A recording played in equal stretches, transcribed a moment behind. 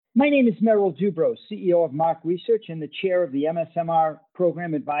My name is Merrill Dubrow, CEO of Mark Research and the chair of the MSMR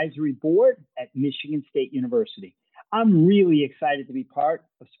Program Advisory Board at Michigan State University. I'm really excited to be part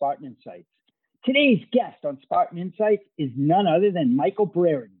of Spartan Insights. Today's guest on Spartan Insights is none other than Michael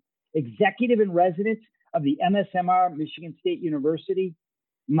Brereton, executive in residence of the MSMR Michigan State University.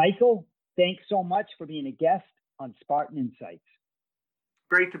 Michael, thanks so much for being a guest on Spartan Insights.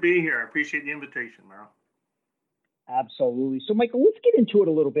 Great to be here. I appreciate the invitation, Merrill. Absolutely. So, Michael, let's get into it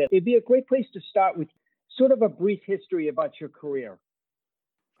a little bit. It'd be a great place to start with sort of a brief history about your career.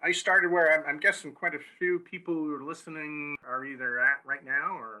 I started where I'm guessing quite a few people who are listening are either at right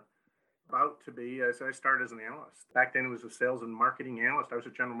now or about to be, as I started as an analyst. Back then, it was a sales and marketing analyst. I was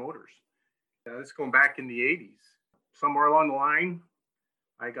at General Motors. This is going back in the 80s. Somewhere along the line,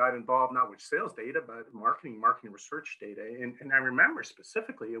 I got involved not with sales data, but marketing research data. And I remember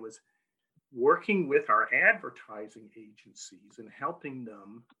specifically, it was working with our advertising agencies and helping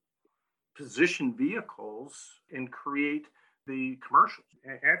them position vehicles and create the commercials,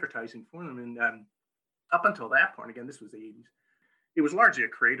 advertising for them. And up until that point, again, this was the 80s, it was largely a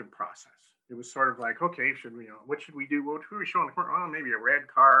creative process. It was sort of like, okay, what should we do? Who are we showing the corner? Oh, maybe a red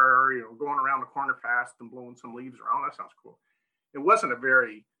car, going around the corner fast and blowing some leaves around. That sounds cool. It wasn't a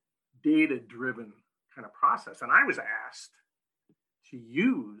very data-driven kind of process. And I was asked to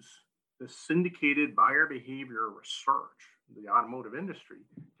use the syndicated buyer behavior research, the automotive industry,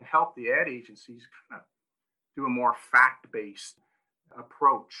 to help the ad agencies kind of do a more fact-based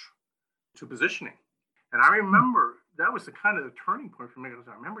approach to positioning. And I remember that was the kind of the turning point for me.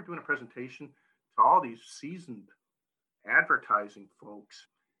 I remember doing a presentation to all these seasoned advertising folks.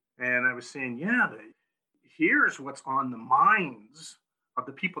 And I was saying, here's what's on the minds of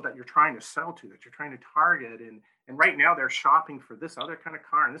the people that you're trying to sell to, that you're trying to target. And right now they're shopping for this other kind of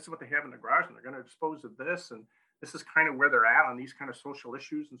car, and this is what they have in the garage, and they're going to dispose of this. And this is kind of where they're at on these kind of social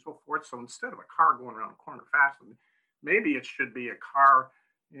issues and so forth. So instead of a car going around the corner fast, maybe it should be a car,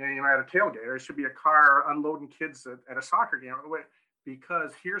 at a tailgate, or it should be a car unloading kids at a soccer game.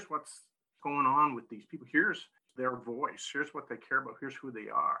 Because here's what's going on with these people. Here's their voice. Here's what they care about. Here's who they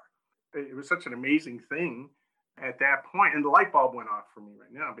are. It was such an amazing thing at that point. And the light bulb went off for me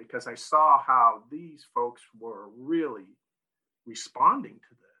right now, because I saw how these folks were really responding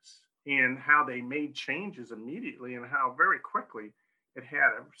to this and how they made changes immediately and how very quickly it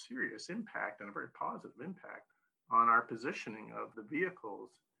had a serious impact and a very positive impact on our positioning of the vehicles.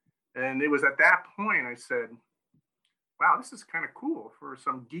 And it was at that point I said, wow, this is kind of cool for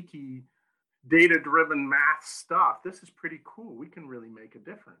some geeky data-driven math stuff. This is pretty cool. We can really make a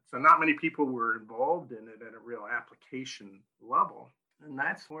difference. And not many people were involved in it at a real application level. And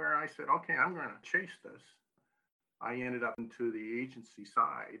that's where I said, okay, I'm going to chase this. I ended up into the agency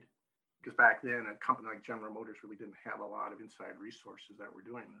side, because back then a company like General Motors really didn't have a lot of inside resources that were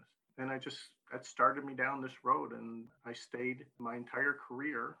doing this. And that started me down this road, and I stayed my entire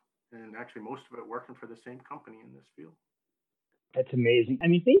career, and actually most of it working for the same company in this field. That's amazing. I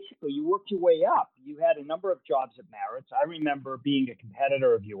mean, basically, you worked your way up. You had a number of jobs at Maritz. I remember being a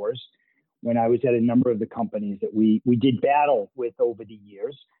competitor of yours when I was at a number of the companies that we did battle with over the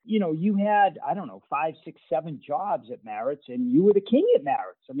years. You had, 5, 6, 7 jobs at Maritz, and you were the king at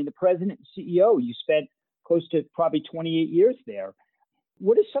Maritz. I mean, the president and CEO, you spent close to probably 28 years there.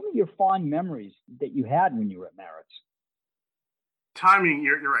 What are some of your fond memories that you had when you were at Maritz? Timing,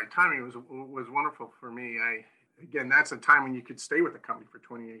 you're right. Timing was wonderful for me. Again, that's a time when you could stay with the company for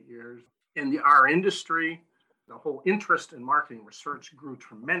 28 years. In our industry, the whole interest in marketing research grew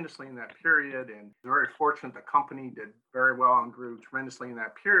tremendously in that period. And very fortunate the company did very well and grew tremendously in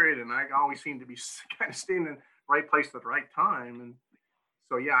that period. And I always seemed to be kind of staying in the right place at the right time. And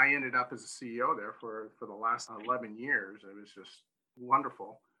so, I ended up as a CEO there for the last 11 years. It was just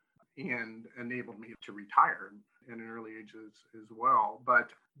wonderful and enabled me to retire in an early age as well. But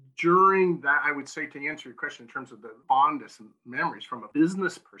during that, I would say, to answer your question in terms of the fondest memories from a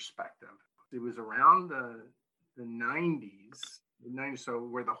business perspective, it was around the 90s, so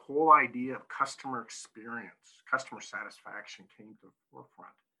where the whole idea of customer experience, customer satisfaction came to the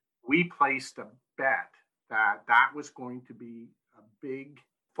forefront. We placed a bet that was going to be a big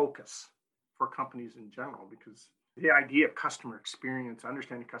focus for companies in general, because the idea of customer experience,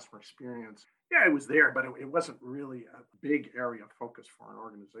 understanding customer experience, it was there, but it wasn't really a big area of focus for an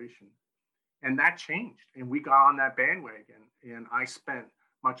organization. And that changed, and we got on that bandwagon, and I spent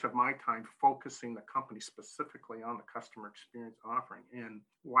much of my time focusing the company specifically on the customer experience offering. And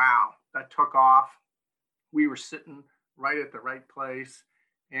wow, that took off. We were sitting right at the right place.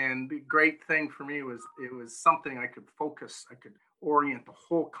 And the great thing for me was it was something I could orient the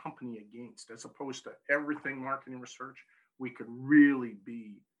whole company against, as opposed to everything marketing research. We could really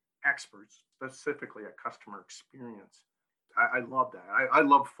be experts, specifically at customer experience. I love that. I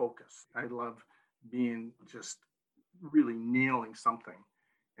love focus. I love being just really nailing something.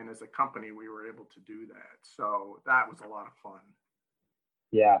 And as a company, we were able to do that. So that was a lot of fun.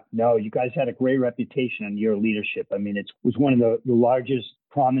 Yeah, no, you guys had a great reputation on your leadership. I mean, it was one of the largest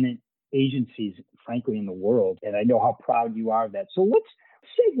prominent agencies, frankly, in the world. And I know how proud you are of that. So let's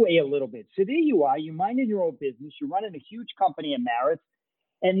segue a little bit. So there you are, you're minding your own business, you're running a huge company in Maritz,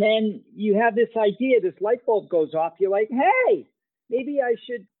 and then you have this idea, this light bulb goes off. You're like, hey, maybe I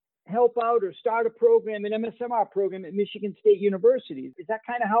should help out or start a program, an MSMR program at Michigan State University. Is that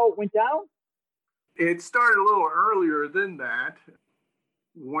kind of how it went down? It started a little earlier than that.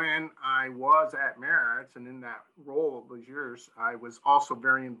 When I was at Maritz and in that role those years, I was also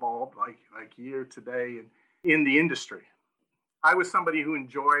very involved, like you today, in the industry. I was somebody who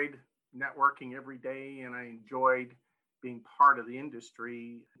enjoyed networking every day, and I enjoyed being part of the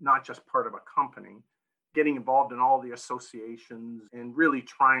industry, not just part of a company, getting involved in all the associations and really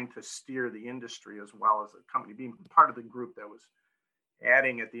trying to steer the industry as well as a company, being part of the group that was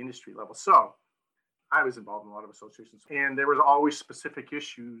adding at the industry level. So I was involved in a lot of associations, and there was always specific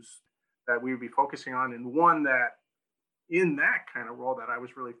issues that we would be focusing on. And one that in that kind of role that I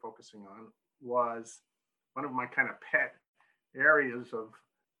was really focusing on was one of my kind of pet areas of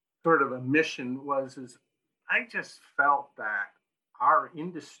sort of a mission is I just felt that our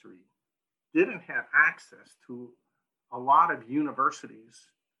industry didn't have access to a lot of universities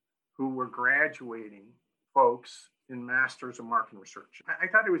who were graduating folks in masters of marketing research. I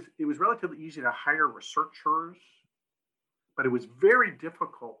thought it was relatively easy to hire researchers, but it was very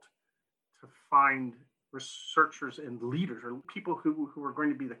difficult to find researchers and leaders or people who were going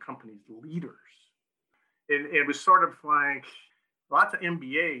to be the company's leaders. It was sort of like lots of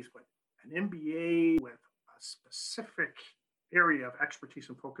MBAs, but an MBA with a specific area of expertise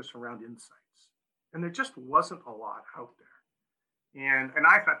and focus around insights. And there just wasn't a lot out there. And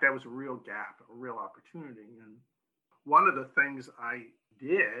I thought that was a real gap, a real opportunity. And one of the things I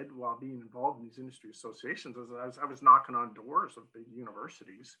did while being involved in these industry associations was I was knocking on doors of big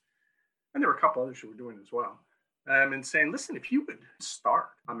universities, and there were a couple others who were doing it as well, and saying, listen, if you would start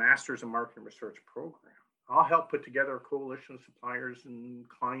a master's in marketing research program, I'll help put together a coalition of suppliers and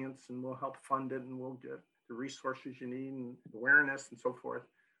clients, and we'll help fund it, and we'll get the resources you need and awareness and so forth,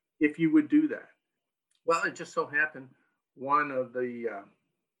 if you would do that. Well, it just so happened one of the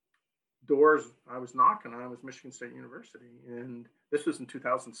doors I was knocking on was Michigan State University. And this was in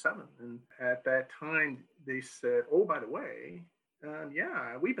 2007. And at that time, they said, oh, by the way,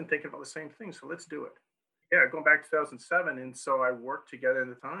 yeah, we've been thinking about the same thing. So let's do it. Yeah, going back to 2007. And so I worked together at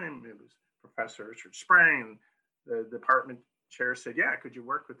the time. It was Professor Richard Sprang. And the department chair said, yeah, could you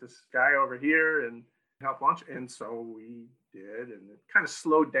work with this guy over here and help launch it? And so we did. And it kind of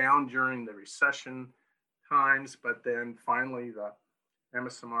slowed down during the recession times. But then finally, the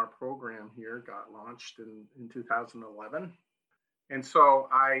MSMR program here got launched in 2011. And so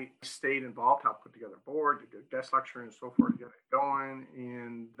I stayed involved, helped put together a board, did guest lecturing and so forth to get it going.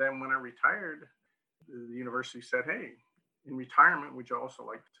 And then when I retired, the university said, hey, in retirement, would you also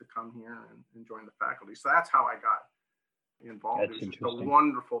like to come here and join the faculty? So that's how I got involved. It was just a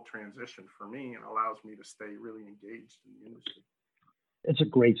wonderful transition for me and allows me to stay really engaged in the industry. It's a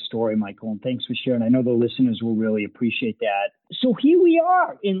great story, Michael, and thanks for sharing. I know the listeners will really appreciate that. So here we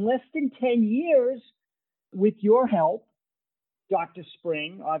are in less than 10 years with your help, Dr.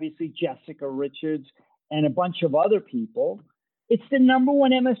 Sprang, obviously Jessica Richards, and a bunch of other people. It's the number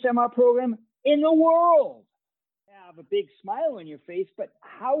one MSMR program in the world. You have a big smile on your face, but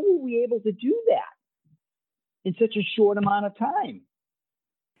how were we able to do that in such a short amount of time?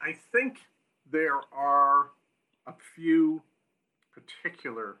 I think there are a few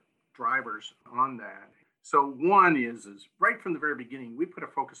particular drivers on that. So one is right from the very beginning, we put a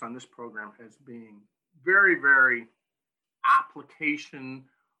focus on this program as being very, very application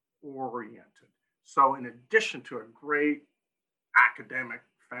oriented. So in addition to a great academic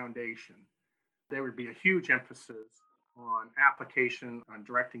foundation, there would be a huge emphasis on application, on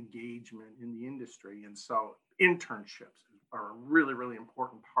direct engagement in the industry. And so internships are a really, really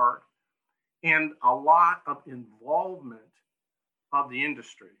important part, and a lot of involvement of the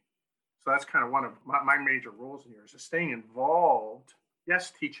industry. So that's kind of one of my major roles in here is staying involved,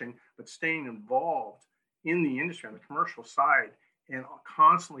 yes, teaching, but staying involved in the industry on the commercial side and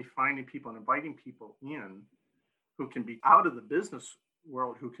constantly finding people and inviting people in who can be out of the business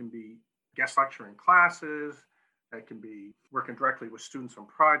world, who can be guest lecturing classes, that can be working directly with students on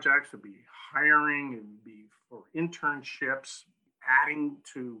projects, it would be hiring, it would be for internships, adding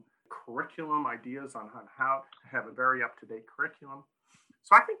to curriculum ideas on how to have a very up-to-date curriculum.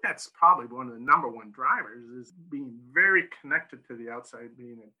 So I think that's probably one of the number one drivers is being very connected to the outside,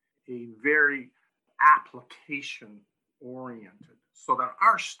 being a very application oriented so that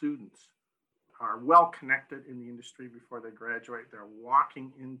our students are well connected in the industry before they graduate. They're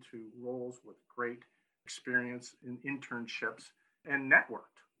walking into roles with great experience in internships and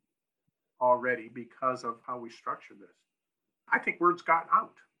networked already because of how we structure this. I think word's gotten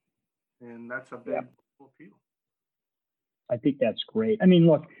out, and that's a big appeal. I think that's great. I mean,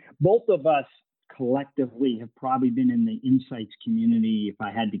 look, both of us collectively have probably been in the insights community, if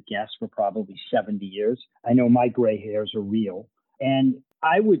I had to guess, for probably 70 years. I know my gray hairs are real. And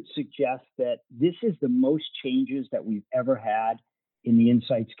I would suggest that this is the most changes that we've ever had in the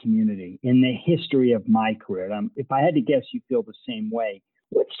insights community in the history of my career. If I had to guess, you feel the same way.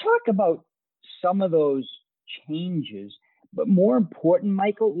 Let's talk about some of those changes. But more important,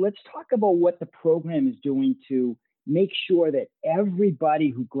 Michael, let's talk about what the program is doing to make sure that everybody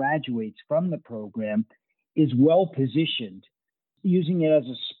who graduates from the program is well positioned, using it as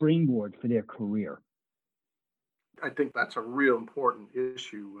a springboard for their career. I think that's a real important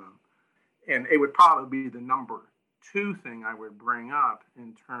issue. And it would probably be the number two thing I would bring up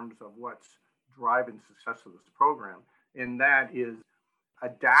in terms of what's driving success of this program. And that is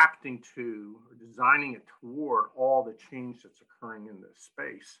adapting to or designing it toward all the change that's occurring in this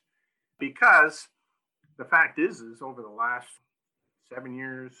space. Because the fact is over the last 7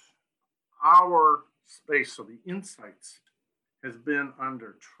 years, our space, so the insights, has been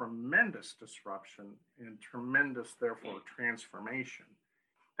under tremendous disruption and tremendous, therefore, transformation.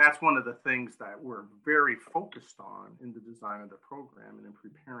 That's one of the things that we're very focused on in the design of the program and in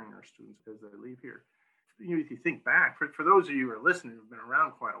preparing our students as they leave here. If you think back, for those of you who are listening who've been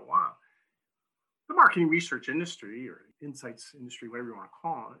around quite a while, the marketing research industry or insights industry, whatever you want to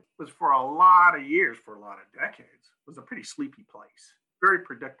call it, was for a lot of years, for a lot of decades, was a pretty sleepy place, very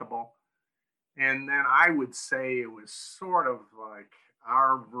predictable. And then I would say it was sort of like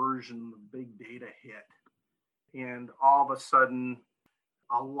our version of big data hit. And all of a sudden,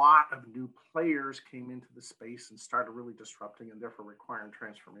 a lot of new players came into the space and started really disrupting and therefore requiring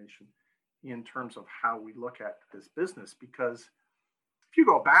transformation in terms of how we look at this business. Because if you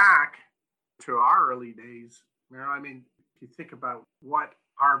go back to our early days, if you think about what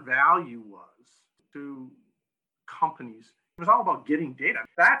our value was to companies, it was all about getting data.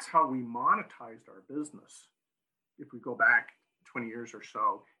 That's how we monetized our business. If we go back 20 years or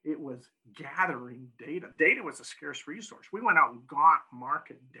so, it was gathering data. Data was a scarce resource. We went out and got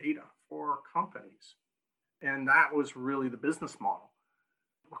market data for companies. And that was really the business model.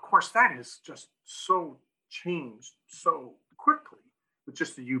 Of course, that has just so changed so quickly with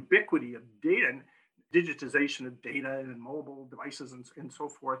just the ubiquity of data and digitization of data and mobile devices and so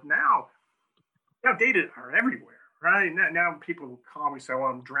forth. Now data are everywhere. Right now, people call me and say, "Well,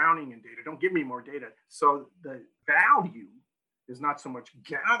 I'm drowning in data. Don't give me more data." So the value is not so much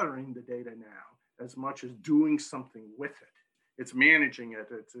gathering the data now as much as doing something with it. It's managing it,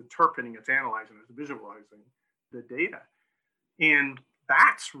 it's interpreting, it's analyzing, it's visualizing the data, and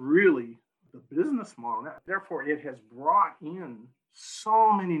that's really the business model. Therefore, it has brought in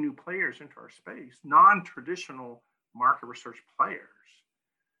so many new players into our space, non-traditional market research players,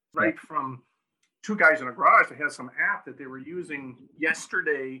 right from two guys in a garage that had some app that they were using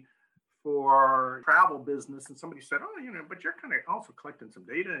yesterday for travel business. And somebody said, but you're kind of also collecting some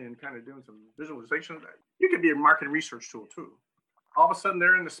data and kind of doing some visualization of that. You could be a market research tool too. All of a sudden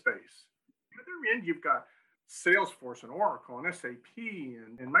they're in the space. At the end, you've got Salesforce and Oracle and SAP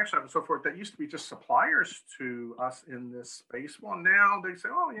and Microsoft and so forth that used to be just suppliers to us in this space. Well, now they say,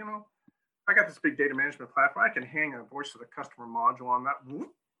 I got this big data management platform. I can hang a voice of the customer module on that.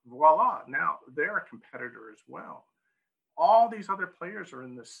 Voila, now they're a competitor as well. All these other players are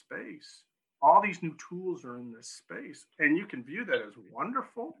in this space. All these new tools are in this space. And you can view that as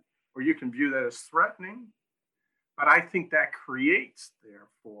wonderful, or you can view that as threatening. But I think that creates,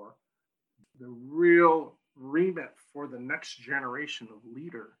 therefore, the real remit for the next generation of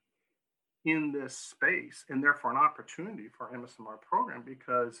leader in this space, and therefore an opportunity for our MSMR program,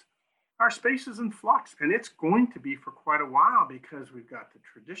 because our space is in flux, and it's going to be for quite a while because we've got the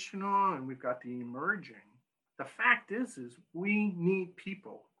traditional and we've got the emerging. The fact is we need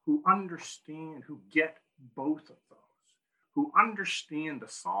people who understand, who get both of those, who understand the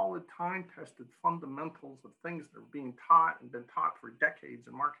solid, time-tested fundamentals of things that are being taught and been taught for decades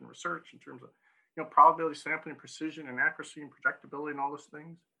in marketing research in terms of probability sampling, precision and accuracy and projectability and all those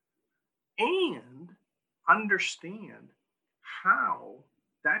things, and understand how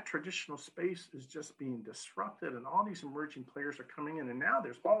that traditional space is just being disrupted and all these emerging players are coming in. And now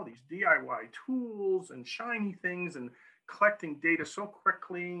there's all these DIY tools and shiny things and collecting data so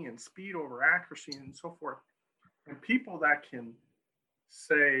quickly and speed over accuracy and so forth. And people that can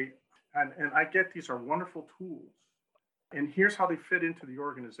say, and I get these are wonderful tools, and here's how they fit into the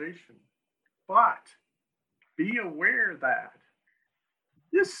organization. But be aware that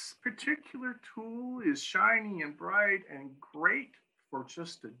this particular tool is shiny and bright and great for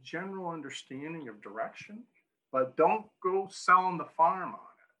just a general understanding of direction, but don't go selling the farm on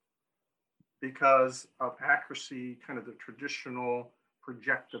it because of accuracy, kind of the traditional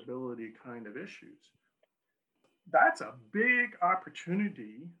projectability kind of issues. That's a big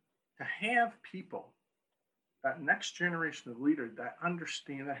opportunity to have people, that next generation of leaders that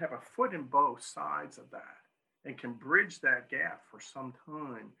understand, that have a foot in both sides of that and can bridge that gap for some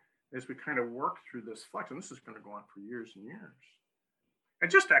time as we kind of work through this flex. And this is going to go on for years and years. And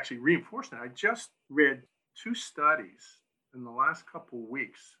just to actually reinforce that, I just read 2 studies in the last couple of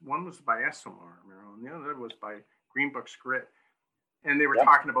weeks. One was by Esomar, and the other was by Greenbook's Grit. And they were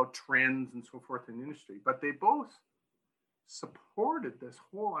talking about trends and so forth in the industry. But they both supported this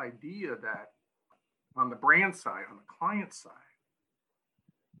whole idea that on the brand side, on the client side,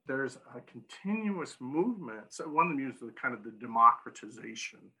 there's a continuous movement. So one of them used the kind of the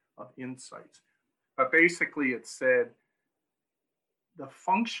democratization of insights. But basically it said the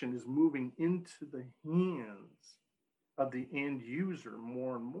function is moving into the hands of the end user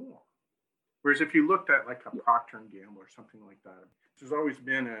more and more. Whereas if you looked at like a Procter & Gamble or something like that, there's always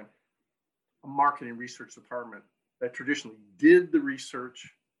been a marketing research department that traditionally did the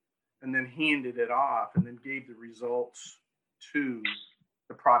research and then handed it off and then gave the results to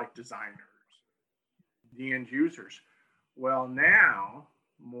the product designers, the end users. Well, now,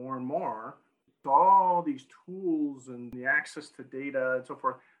 more and more, all these tools and the access to data and so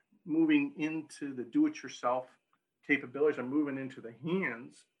forth, moving into the do-it-yourself capabilities are moving into the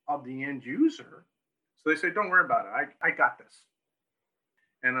hands of the end user. So they say, don't worry about it. I got this.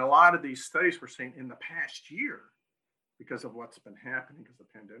 And a lot of these studies were saying in the past year, because of what's been happening, because of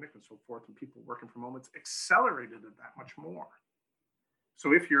the pandemic and so forth, and people working from home, it's accelerated it that much more.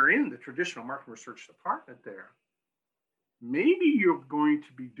 So if you're in the traditional marketing research department there, maybe you're going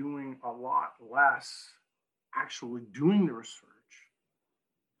to be doing a lot less actually doing the research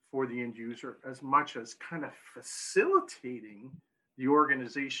for the end user, as much as kind of facilitating the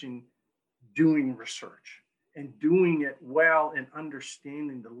organization doing research and doing it well and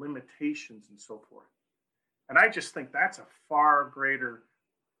understanding the limitations and so forth. And I just think that's a far greater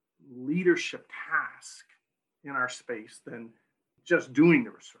leadership task in our space than just doing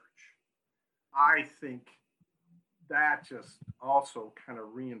the research. I think that just also kind of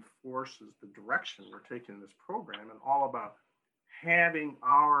reinforces the direction we're taking in this program, and all about having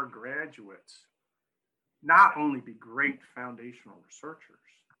our graduates not only be great foundational researchers,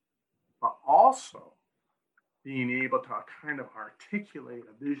 but also being able to kind of articulate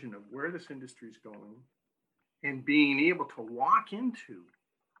a vision of where this industry is going and being able to walk into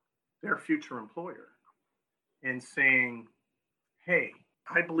their future employer and saying, hey,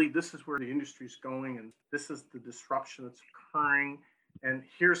 I believe this is where the industry is going, and this is the disruption that's occurring, and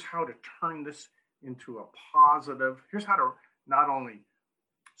here's how to turn this into a positive. Here's how to not only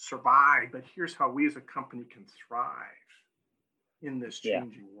survive, but here's how we as a company can thrive in this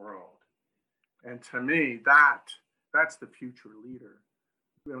changing world. And to me, that's the future leader.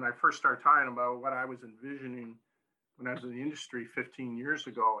 When I first started talking about what I was envisioning when I was in the industry 15 years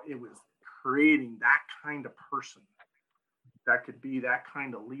ago, it was creating that kind of person that could be that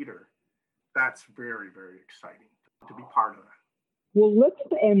kind of leader. That's very, very exciting to be part of that. Well, let's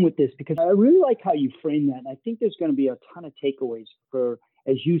end with this, because I really like how you frame that. And I think there's going to be a ton of takeaways for,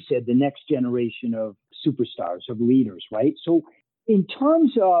 as you said, the next generation of superstars, of leaders, right? So in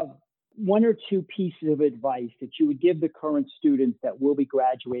terms of 1 or 2 pieces of advice that you would give the current students that will be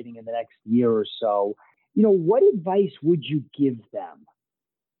graduating in the next year or so, what advice would you give them?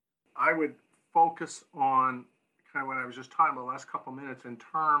 I would focus on kind of what I was just talking about the last couple of minutes in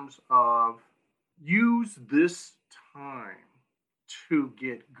terms of use this time to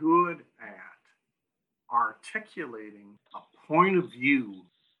get good at articulating a point of view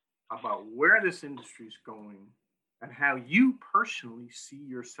about where this industry is going and how you personally see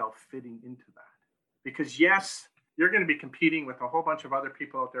yourself fitting into that. Because yes, you're going to be competing with a whole bunch of other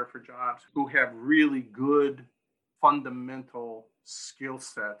people out there for jobs who have really good fundamental skill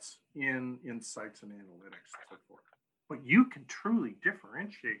sets in insights and analytics and so forth. But you can truly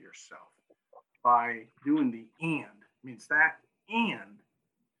differentiate yourself by doing the and. It means that and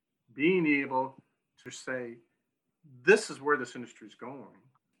being able to say, this is where this industry is going.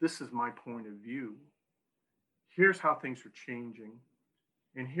 This is my point of view. Here's how things are changing.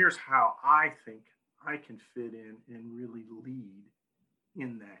 And here's how I think I can fit in and really lead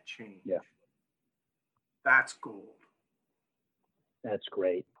in that change. Yeah. That's gold. That's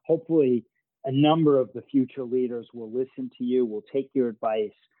great. Hopefully, a number of the future leaders will listen to you, will take your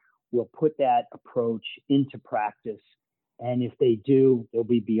advice, will put that approach into practice. And if they do, they'll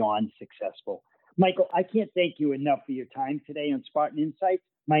be beyond successful. Michael, I can't thank you enough for your time today on Spartan Insights.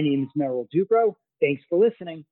 My name is Merrill Dubrow. Thanks for listening.